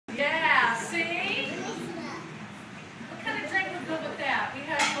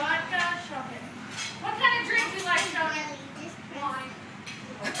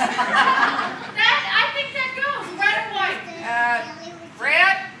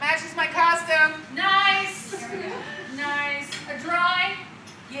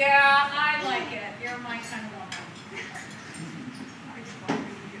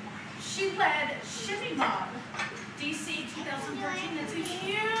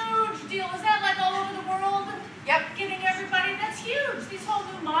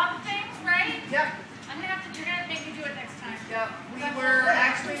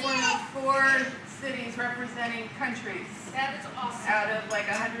representing countries. That is awesome. Out of like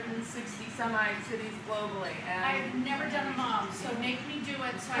 160 some odd cities globally. And I've never done a mob, so make me do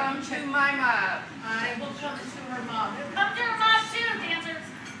it. So come to my mob. I will come to her mob. Come to her mob too, dancers.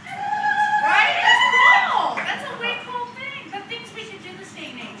 Right? That's cool. That's a way cool thing. The things we can do this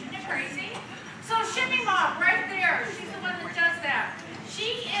day and age. Isn't it crazy? So Shimmy Mob, right there. She's the one that does that.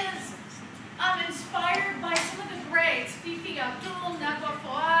 She is inspired by some of the greats, Fifi Abdul, Nagwa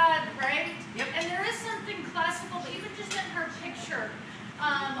Fouad, right? Yep. And there is something classical, even just in her picture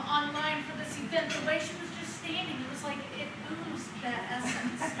online for this event, the way she was just standing, it was like it oozed that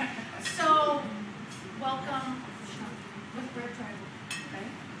essence. So, welcome with Red Tribal.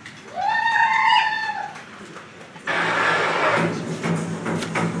 Okay?